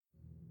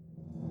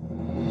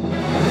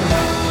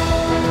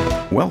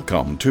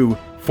Welcome to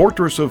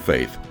Fortress of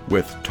Faith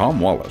with Tom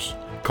Wallace,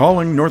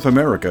 calling North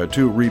America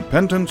to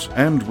repentance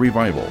and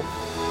revival.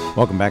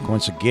 Welcome back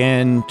once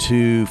again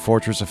to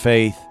Fortress of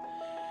Faith.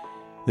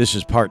 This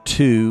is part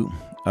 2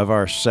 of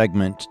our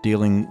segment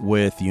dealing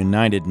with the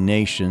United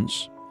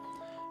Nations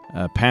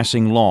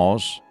passing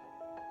laws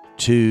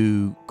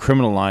to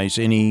criminalize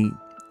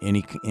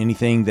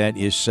anything that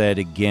is said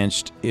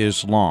against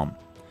Islam.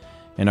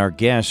 And our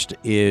guest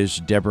is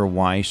Deborah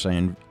Weiss.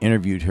 I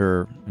interviewed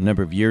her a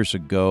number of years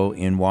ago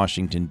in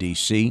Washington,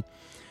 D.C.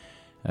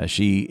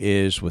 She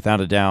is,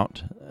 without a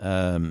doubt,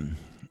 the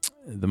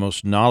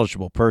most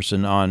knowledgeable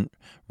person on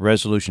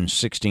Resolution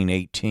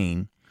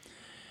 1618.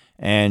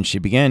 And she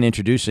began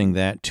introducing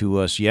that to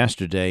us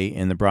yesterday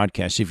in the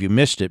broadcast. If you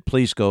missed it,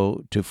 please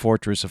go to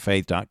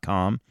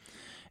fortressoffaith.com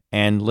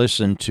and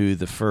listen to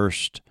the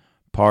first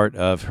part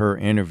of her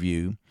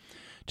interview.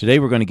 Today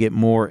we're going to get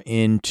more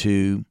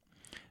into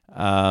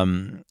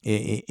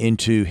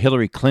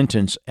Hillary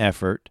Clinton's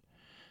effort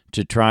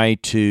to try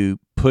to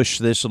push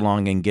this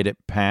along and get it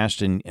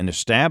passed and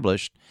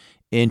established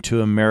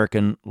into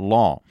American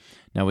law.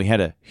 Now, we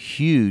had a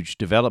huge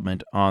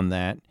development on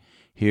that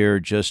here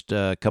just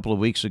a couple of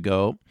weeks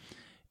ago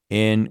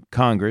in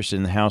Congress,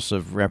 in the House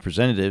of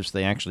Representatives.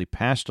 They actually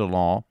passed a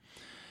law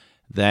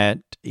that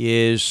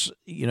is,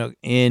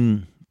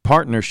 in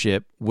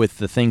partnership with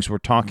the things we're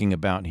talking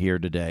about here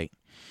today.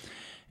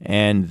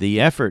 And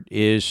the effort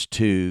is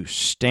to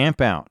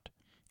stamp out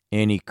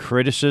any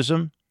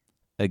criticism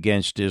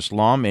against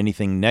Islam.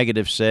 Anything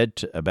negative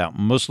said about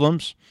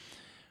Muslims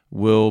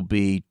will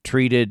be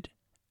treated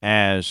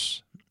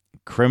as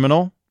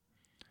criminal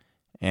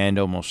and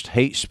almost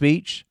hate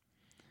speech.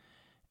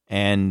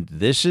 And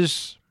this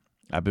is,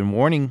 I've been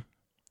warning,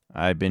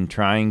 I've been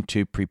trying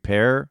to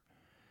prepare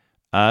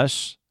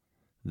us.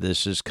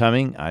 This is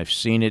coming. I've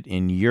seen it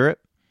in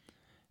Europe,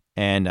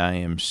 and I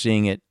am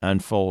seeing it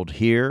unfold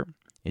here.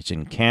 It's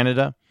in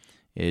Canada.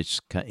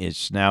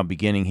 It's now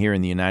beginning here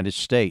in the United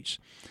States.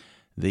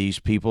 These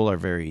people are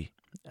very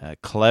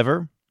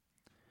clever,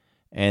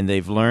 and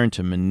they've learned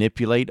to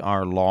manipulate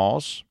our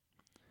laws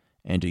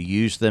and to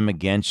use them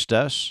against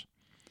us.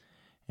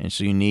 And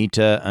so you need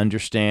to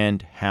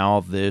understand how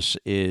this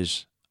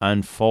is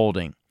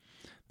unfolding.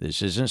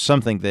 This isn't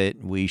something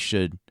that we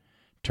should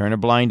turn a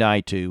blind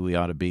eye to. We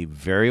ought to be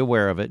very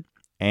aware of it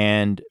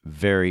and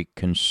very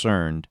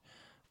concerned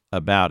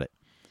about it.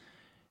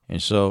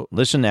 And so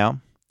listen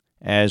now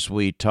as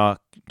we talk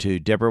to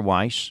Deborah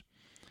Weiss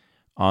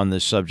on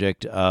the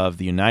subject of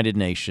the United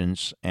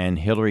Nations and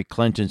Hillary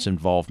Clinton's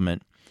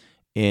involvement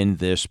in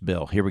this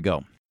bill. Here we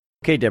go.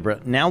 Okay, Deborah,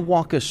 now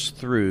walk us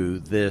through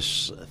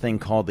this thing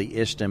called the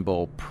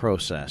Istanbul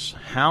process.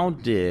 How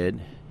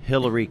did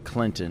Hillary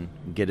Clinton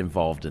get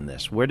involved in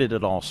this? Where did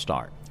it all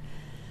start?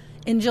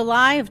 In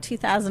July of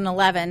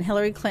 2011,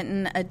 Hillary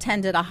Clinton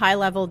attended a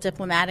high-level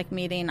diplomatic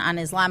meeting on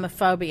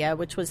Islamophobia,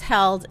 which was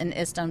held in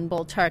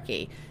Istanbul,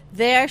 Turkey.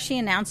 There, she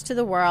announced to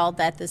the world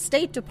that the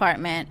State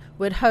Department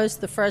would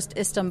host the first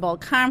Istanbul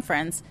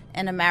conference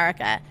in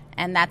America,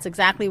 and that's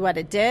exactly what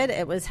it did.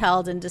 It was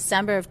held in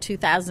December of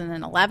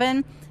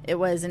 2011. It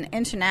was an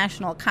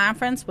international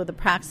conference with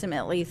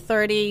approximately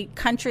 30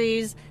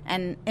 countries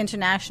and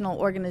international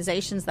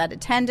organizations that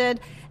attended,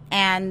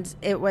 and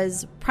it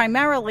was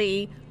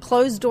primarily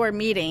closed-door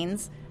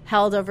meetings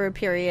held over a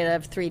period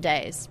of 3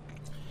 days.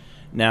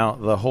 Now,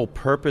 the whole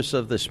purpose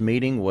of this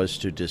meeting was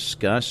to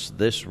discuss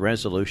this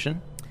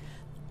resolution?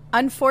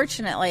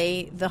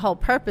 Unfortunately, the whole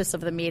purpose of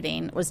the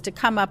meeting was to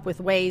come up with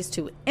ways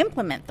to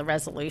implement the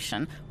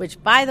resolution,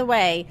 which, by the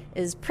way,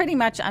 is pretty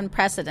much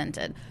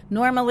unprecedented.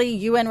 Normally,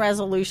 UN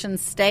resolutions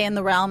stay in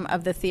the realm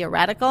of the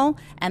theoretical,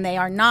 and they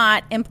are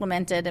not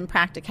implemented in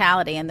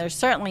practicality, and they're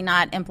certainly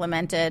not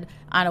implemented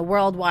on a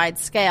worldwide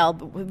scale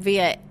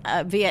via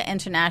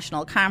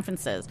international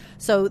conferences.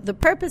 So the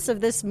purpose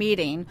of this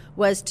meeting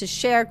was to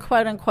share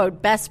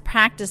quote-unquote best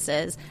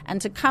practices and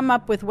to come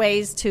up with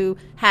ways to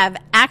have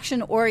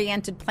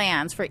action-oriented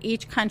plans for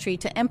each country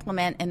to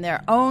implement in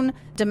their own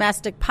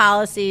domestic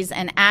policies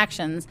and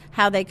actions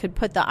how they could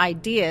put the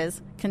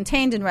ideas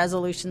contained in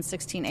Resolution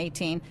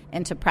 1618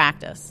 into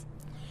practice.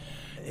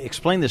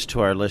 Explain this to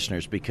our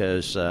listeners,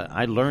 because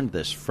I learned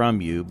this from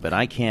you, but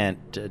I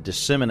can't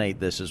disseminate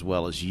this as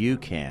well as you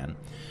can,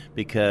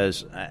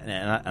 because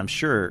and I'm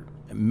sure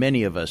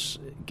many of us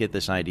get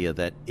this idea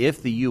that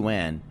if the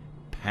UN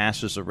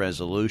passes a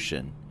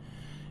resolution,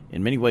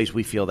 in many ways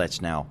we feel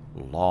that's now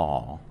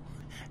law,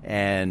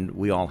 and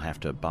we all have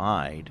to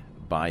abide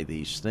by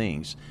these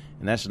things,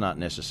 and that's not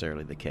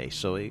necessarily the case.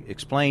 So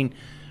explain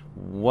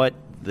what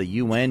the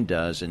UN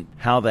does and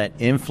how that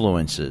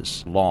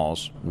influences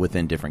laws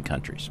within different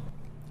countries.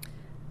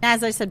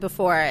 As I said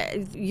before,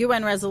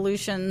 UN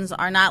resolutions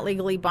are not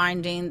legally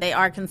binding. They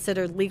are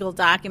considered legal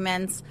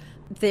documents.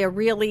 They're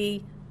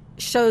really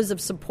shows of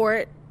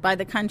support by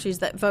the countries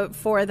that vote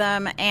for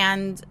them,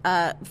 and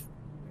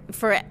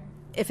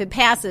if it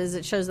passes,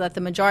 it shows that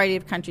the majority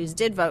of countries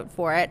did vote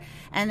for it,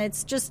 and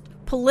it's just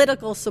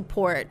political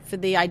support for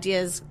the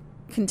ideas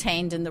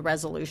contained in the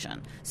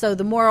resolution. So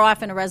the more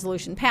often a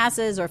resolution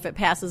passes, or if it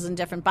passes in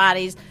different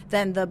bodies,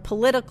 then the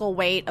political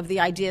weight of the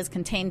ideas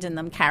contained in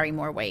them carry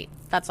more weight.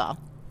 That's all.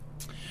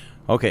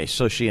 Okay,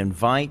 so she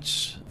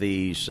invites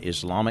these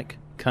Islamic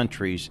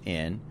countries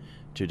in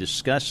to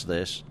discuss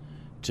this,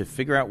 to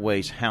figure out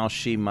ways how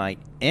she might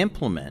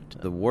implement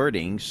the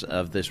wordings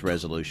of this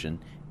resolution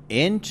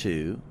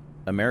into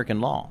American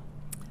law.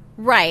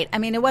 Right. I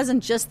mean, it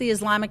wasn't just the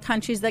Islamic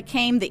countries that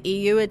came. The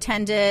EU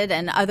attended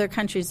and other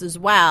countries as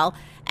well.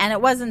 And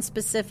it wasn't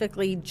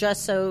specifically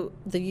just so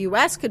the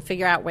U.S. could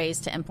figure out ways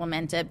to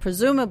implement it.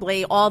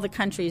 Presumably, all the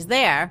countries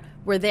there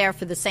were there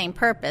for the same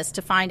purpose,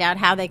 to find out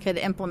how they could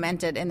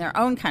implement it in their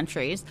own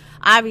countries.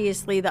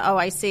 Obviously, the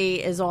OIC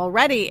is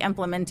already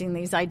implementing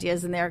these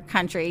ideas in their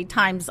country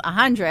times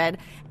 100.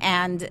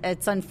 And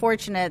it's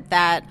unfortunate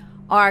that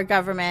our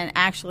government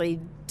actually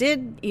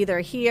did either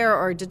hear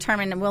or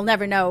determine, and we'll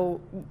never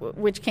know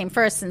which came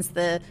first since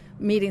the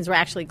meetings were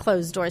actually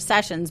closed-door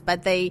sessions,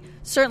 but they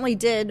certainly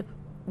did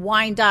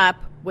wind up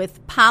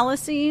with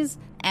policies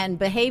and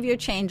behavior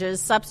changes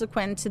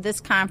subsequent to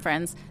this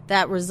conference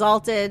that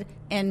resulted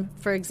in,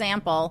 for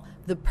example,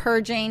 the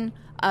purging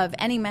of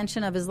any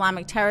mention of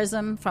Islamic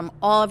terrorism from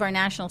all of our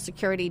national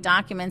security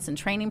documents and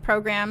training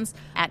programs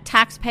at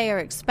taxpayer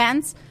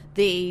expense.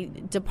 The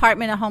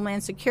Department of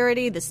Homeland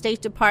Security, the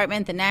State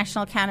Department, the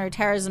National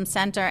Counterterrorism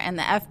Center, and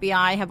the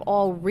FBI have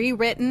all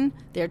rewritten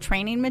their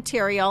training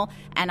material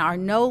and are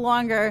no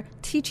longer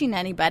teaching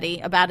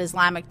anybody about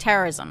Islamic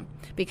terrorism,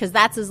 because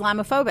that's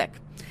Islamophobic.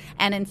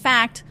 And in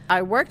fact,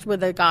 I worked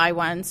with a guy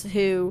once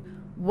who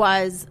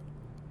was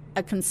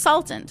a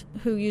consultant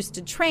who used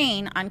to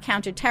train on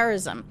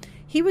counterterrorism.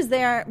 He was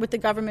there with the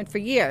government for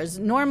years.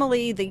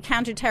 Normally, the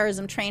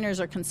counterterrorism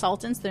trainers are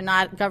consultants. They're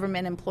not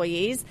government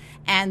employees.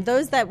 And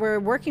those that were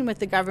working with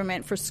the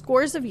government for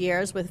scores of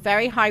years with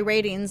very high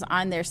ratings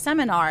on their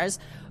seminars,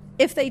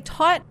 if they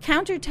taught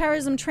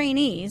counterterrorism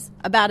trainees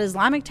about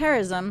Islamic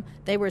terrorism,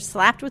 they were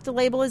slapped with the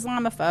label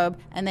Islamophobe,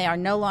 and they are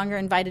no longer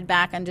invited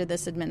back under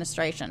this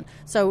administration.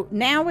 So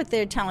now what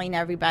they're telling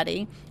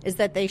everybody is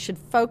that they should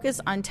focus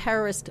on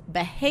terrorist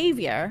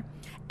behavior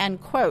and,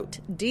 quote,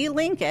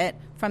 de-link it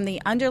from the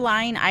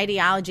underlying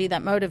ideology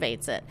that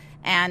motivates it.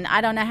 And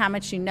I don't know how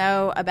much you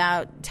know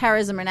about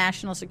terrorism or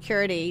national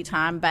security,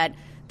 Tom, but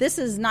this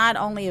is not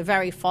only a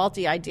very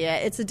faulty idea,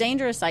 it's a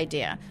dangerous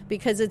idea,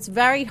 because it's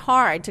very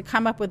hard to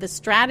come up with a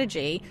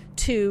strategy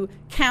to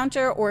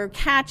counter or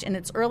catch in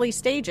its early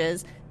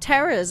stages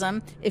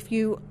terrorism if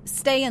you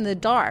stay in the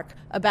dark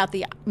about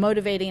the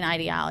motivating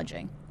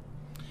ideology.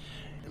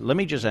 Let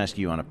me just ask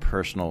you on a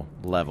personal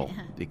level,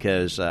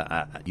 because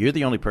you're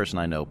the only person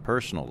I know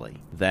personally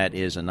that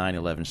is a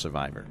 9/11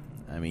 survivor.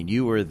 I mean,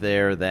 you were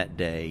there that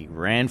day,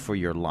 ran for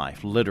your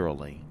life,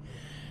 literally.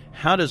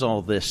 How does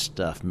all this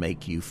stuff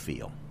make you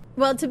feel?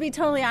 Well, to be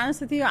totally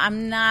honest with you,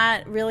 I'm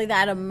not really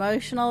that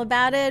emotional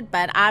about it,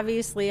 but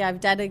obviously I've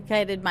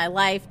dedicated my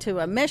life to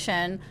a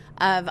mission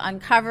of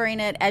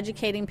uncovering it,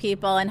 educating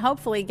people, and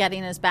hopefully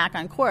getting us back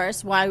on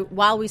course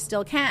while we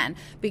still can.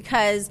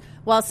 Because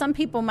while some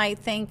people might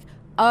think,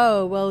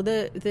 oh, well,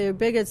 they're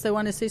bigots, they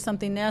want to see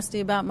something nasty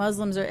about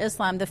Muslims or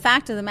Islam, the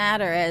fact of the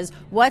matter is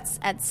what's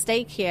at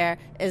stake here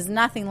is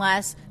nothing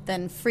less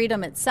than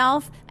freedom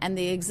itself and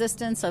the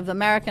existence of the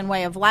American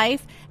way of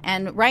life.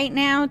 And right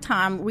now,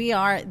 Tom, we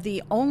are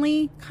the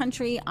only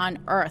country on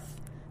earth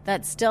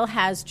that still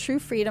has true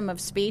freedom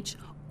of speech.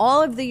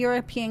 All of the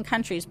European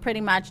countries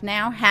pretty much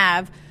now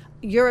have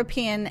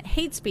European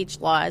hate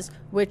speech laws,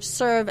 which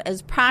serve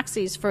as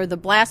proxies for the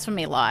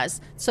blasphemy laws.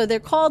 So they're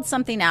called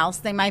something else.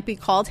 They might be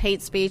called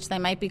hate speech. They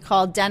might be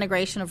called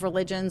denigration of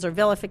religions or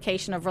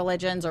vilification of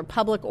religions or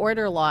public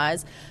order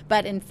laws.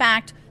 But in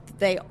fact,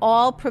 they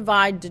all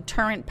provide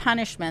deterrent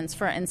punishments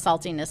for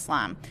insulting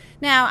Islam.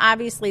 Now,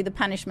 obviously, the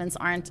punishments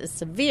aren't as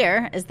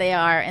severe as they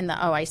are in the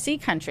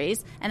OIC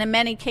countries. And in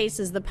many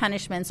cases, the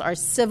punishments are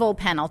civil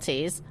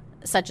penalties,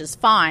 such as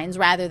fines,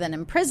 rather than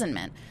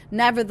imprisonment.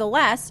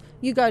 Nevertheless,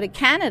 you go to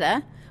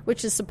Canada,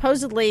 which is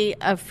supposedly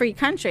a free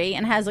country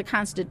and has a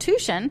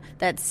constitution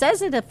that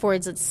says it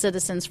affords its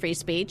citizens free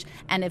speech,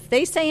 and if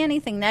they say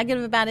anything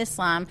negative about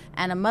Islam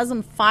and a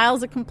Muslim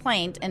files a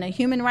complaint in a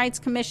human rights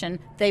commission,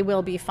 they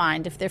will be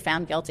fined if they're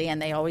found guilty,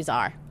 and they always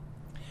are.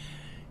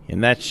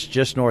 And that's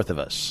just north of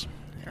us.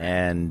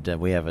 And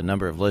we have a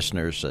number of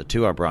listeners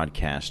to our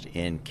broadcast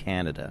in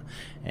Canada.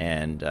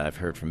 And I've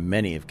heard from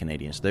many of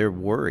Canadians. They're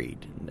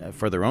worried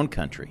for their own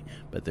country,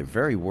 but they're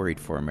very worried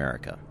for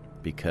America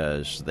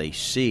because they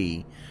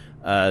see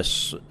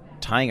us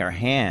tying our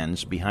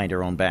hands behind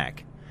our own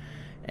back.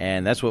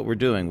 And that's what we're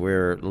doing.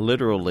 We're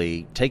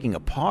literally taking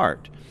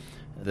apart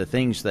the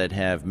things that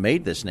have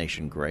made this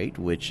nation great,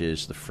 which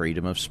is the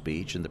freedom of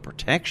speech and the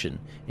protection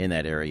in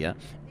that area.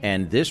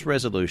 And this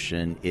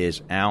resolution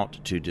is out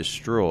to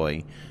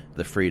destroy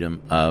the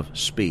freedom of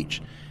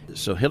speech.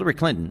 So Hillary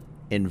Clinton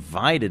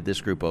invited this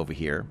group over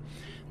here.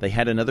 They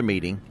had another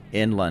meeting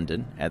in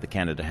London at the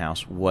Canada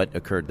House. What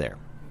occurred there?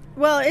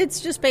 Well, it's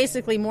just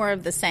basically more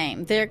of the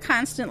same. They're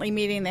constantly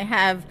meeting. They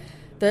have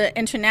the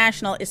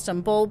International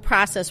Istanbul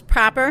process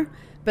proper,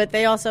 But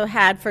they also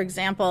had, for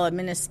example, a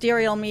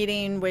ministerial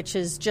meeting, which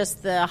is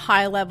just the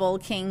high-level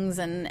kings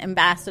and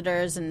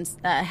ambassadors and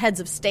heads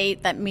of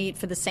state that meet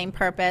for the same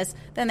purpose.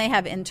 Then they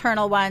have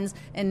internal ones.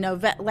 In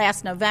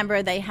last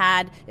November, they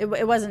had,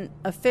 it wasn't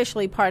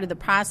officially part of the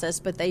process,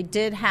 but they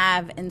did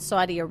have in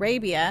Saudi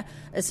Arabia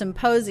a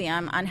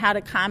symposium on how to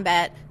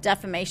combat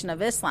defamation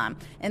of Islam.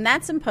 In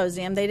that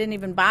symposium, they didn't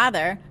even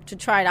bother to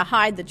try to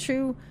hide the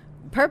true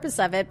purpose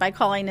of it by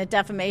calling it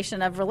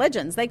defamation of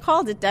religions. They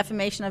called it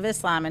defamation of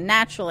Islam, and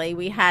naturally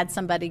we had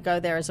somebody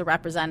go there as a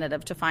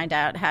representative to find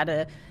out how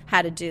to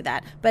do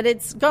that. But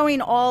it's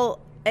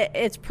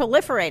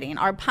proliferating.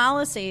 Our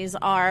policies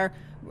are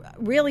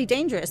really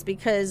dangerous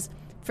because,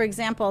 for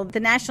example, the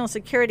National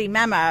Security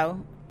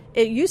Memo,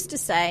 it used to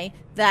say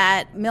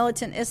that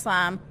militant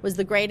Islam was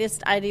the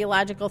greatest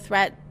ideological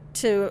threat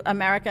to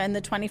America in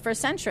the 21st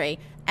century,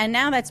 and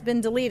now that's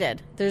been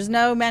deleted. There's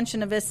no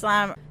mention of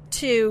Islam.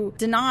 To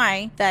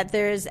deny that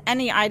there's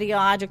any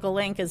ideological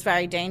link is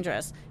very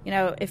dangerous.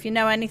 If you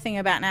know anything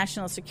about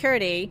national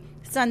security,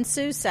 Sun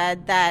Tzu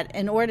said that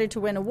in order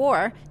to win a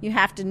war, you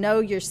have to know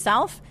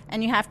yourself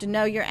and you have to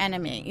know your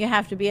enemy. You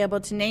have to be able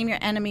to name your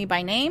enemy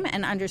by name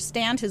and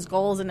understand his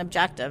goals and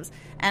objectives.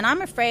 And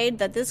I'm afraid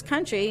that this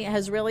country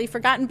has really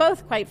forgotten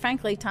both, quite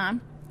frankly,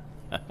 Tom.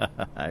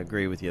 I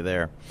agree with you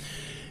there.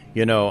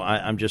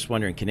 I'm just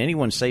wondering, can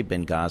anyone say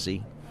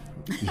Benghazi?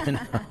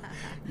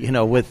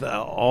 With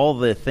all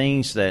the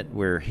things that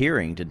we're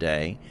hearing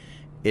today,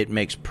 it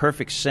makes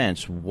perfect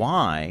sense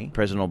why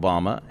President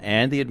Obama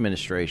and the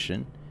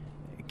administration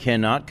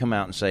cannot come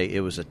out and say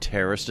it was a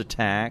terrorist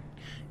attack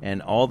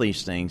and all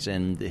these things.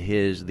 And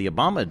the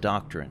Obama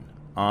doctrine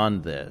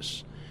on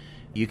this,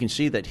 you can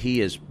see that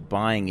he is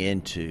buying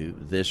into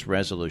this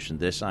resolution,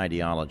 this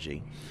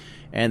ideology.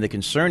 And the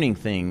concerning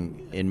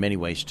thing in many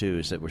ways, too,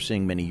 is that we're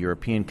seeing many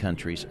European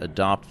countries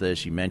adopt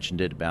this. You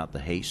mentioned it about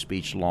the hate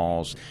speech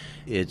laws.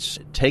 It's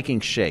taking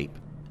shape.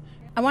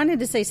 I wanted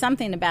to say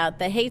something about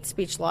the hate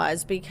speech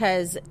laws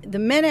because the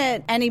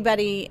minute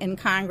anybody in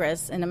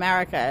Congress in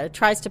America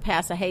tries to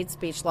pass a hate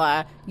speech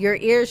law, your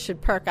ears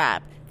should perk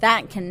up.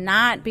 That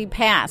cannot be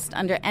passed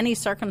under any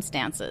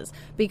circumstances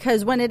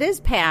because when it is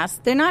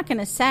passed, they're not going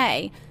to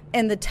say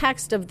in the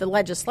text of the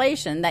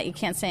legislation that you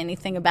can't say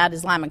anything about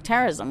Islamic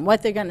terrorism.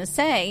 What they're going to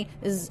say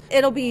is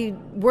it'll be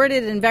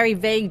worded in very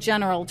vague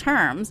general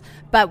terms,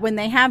 but when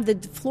they have the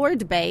floor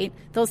debate,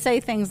 they'll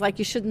say things like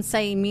you shouldn't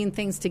say mean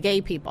things to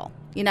gay people.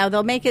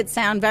 They'll make it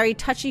sound very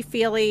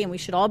touchy-feely and we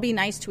should all be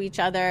nice to each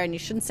other and you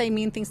shouldn't say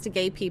mean things to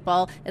gay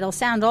people. It'll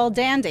sound all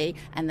dandy,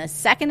 and the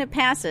second it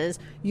passes,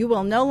 you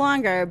will no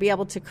longer be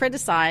able to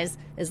criticize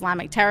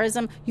Islamic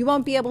terrorism. You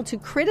won't be able to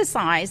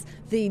criticize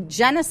the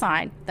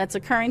genocide that's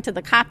occurring to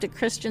the Coptic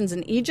Christians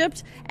in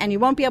Egypt, and you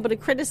won't be able to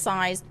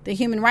criticize the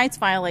human rights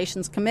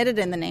violations committed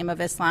in the name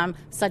of Islam,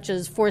 such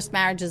as forced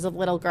marriages of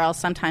little girls,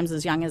 sometimes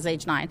as young as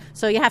age 9.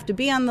 So you have to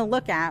be on the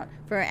lookout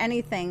for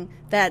anything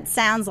that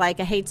sounds like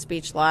a hate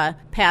speech law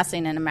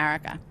passing in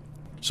America.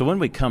 So when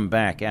we come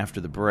back after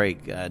the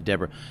break,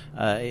 Deborah,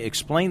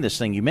 explain this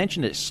thing. You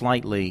mentioned it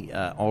slightly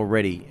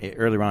already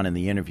earlier on in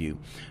the interview,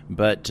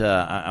 but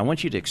I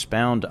want you to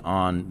expound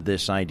on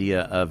this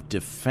idea of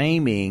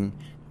defaming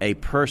a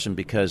person,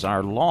 because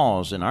our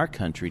laws in our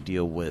country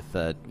deal with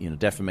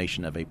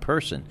defamation of a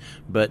person,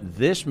 but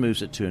this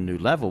moves it to a new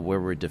level where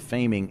we're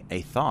defaming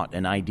a thought,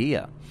 an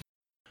idea.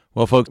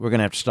 Well, folks, we're going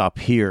to have to stop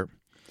here.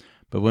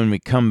 But when we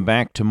come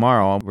back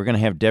tomorrow, we're going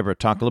to have Deborah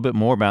talk a little bit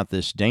more about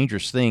this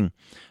dangerous thing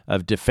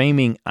of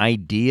defaming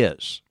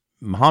ideas.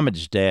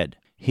 Muhammad's dead.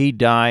 He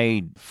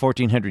died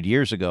 1,400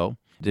 years ago.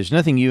 There's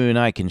nothing you and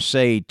I can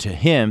say to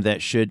him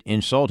that should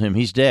insult him.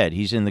 He's dead.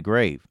 He's in the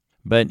grave.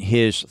 But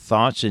his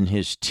thoughts and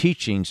his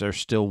teachings are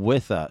still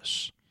with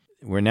us.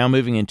 We're now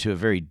moving into a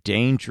very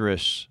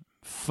dangerous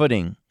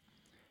footing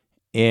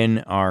in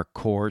our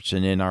courts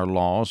and in our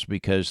laws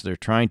because they're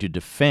trying to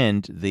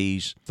defend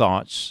these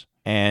thoughts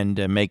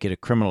and make it a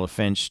criminal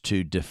offense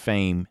to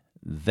defame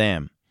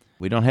them.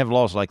 We don't have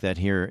laws like that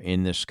here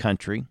in this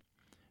country,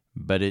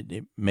 but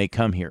it may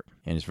come here,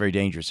 and it's very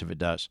dangerous if it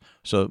does.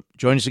 So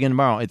join us again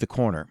tomorrow at the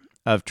corner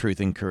of Truth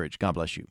and Courage. God bless you.